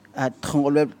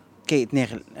تخنقل كيت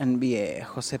نيخل أن بي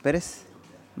خوسي بيريز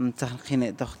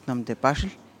متخنقين تخنم تباشل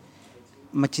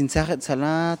ما تنساخد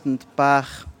سلات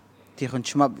نتباخ تيخن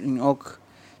شماب نيوك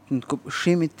نتكب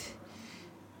شيمت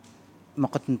ما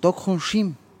قد نتوخن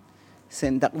شيم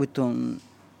سندق بتون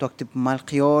تكتب مال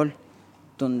قيول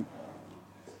تون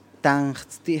تانخ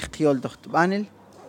تيخ قيول دخت بانل